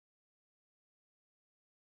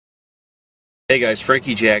Hey guys,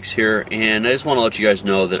 FRANKIEJAX here, and I just want to let you guys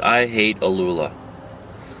know that I hate Alula.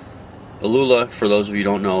 Alula, for those of you who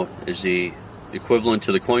don't know, is the equivalent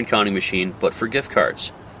to the coin counting machine, but for gift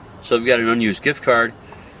cards. So if you've got an unused gift card,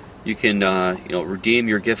 you can redeem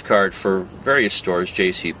your gift card for various stores: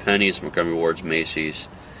 J.C. Penney's, Montgomery Ward's, Macy's,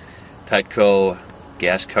 Petco,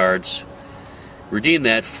 gas cards. Redeem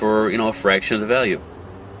that for a fraction of the value.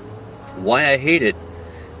 Why I hate it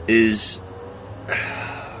is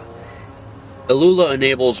Alula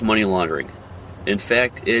enables money laundering. In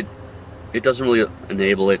fact, it doesn't really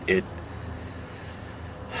enable it, it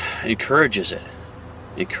encourages it.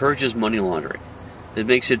 It encourages money laundering. It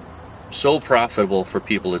makes it so profitable for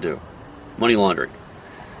people to do. Money laundering.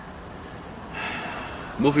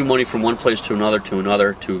 Moving money from one place to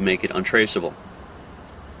another to make it untraceable.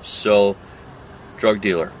 So, drug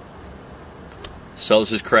dealer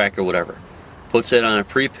sells his crack or whatever, puts it on a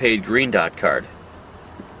prepaid green dot card.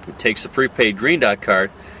 He takes the prepaid green dot card,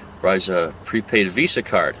 buys a prepaid Visa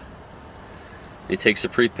card. He takes the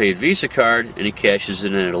prepaid Visa card and he cashes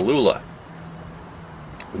it in at Alula.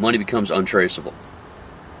 The money becomes untraceable.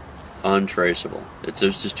 Untraceable.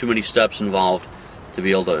 There's just too many steps involved to be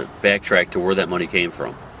able to backtrack to where that money came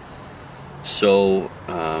from. So,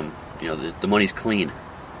 the money's clean.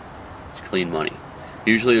 It's clean money.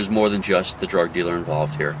 Usually there's more than just the drug dealer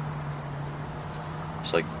involved here.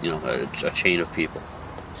 It's like, a chain of people.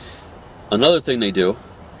 Another thing they do,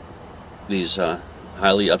 these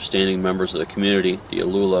highly upstanding members of the community, the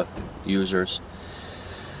Alula users,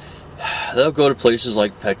 they'll go to places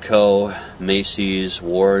like Petco, Macy's,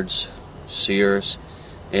 Ward's, Sears,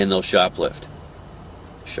 and they'll shoplift.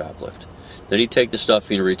 Then you take the stuff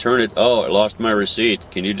and you return it. Oh, I lost my receipt.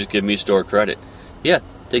 Can you just give me store credit? Yeah,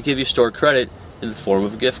 they give you store credit in the form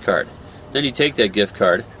of a gift card. Then you take that gift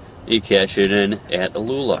card and you cash it in at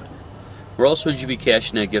Alula. Where else would you be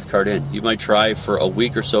cashing that gift card in? You might try for a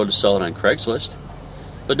week or so to sell it on Craigslist.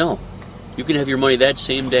 But no, you can have your money that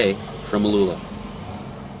same day from Alula.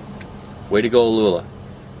 Way to go, Alula.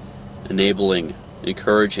 Enabling,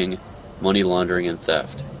 encouraging money laundering and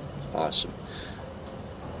theft. Awesome.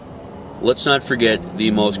 Let's not forget the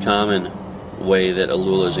most common way that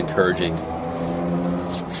Alula is encouraging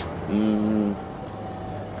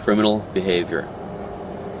criminal behavior.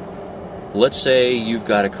 Let's say you've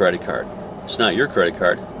got a credit card. It's not your credit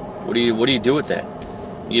card. What do you do with that?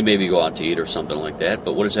 You maybe go out to eat or something like that,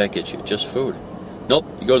 but what does that get you? Just food. Nope,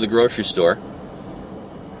 you go to the grocery store,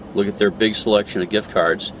 look at their big selection of gift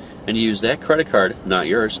cards, and you use that credit card, not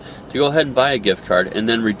yours, to go ahead and buy a gift card and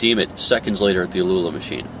then redeem it seconds later at the Alula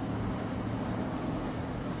machine.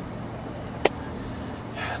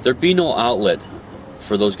 There'd be no outlet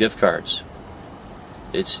for those gift cards.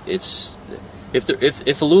 If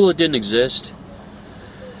Alula didn't exist,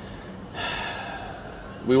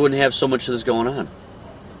 we wouldn't have so much of this going on.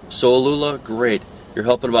 So Alula, great. You're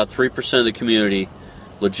helping about 3% of the community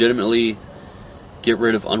legitimately get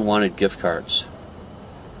rid of unwanted gift cards.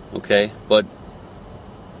 Okay? But,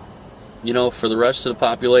 for the rest of the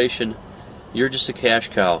population, you're just a cash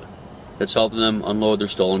cow that's helping them unload their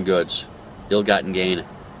stolen goods. Ill-gotten gain.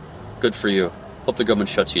 Good for you. Hope the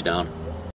government shuts you down.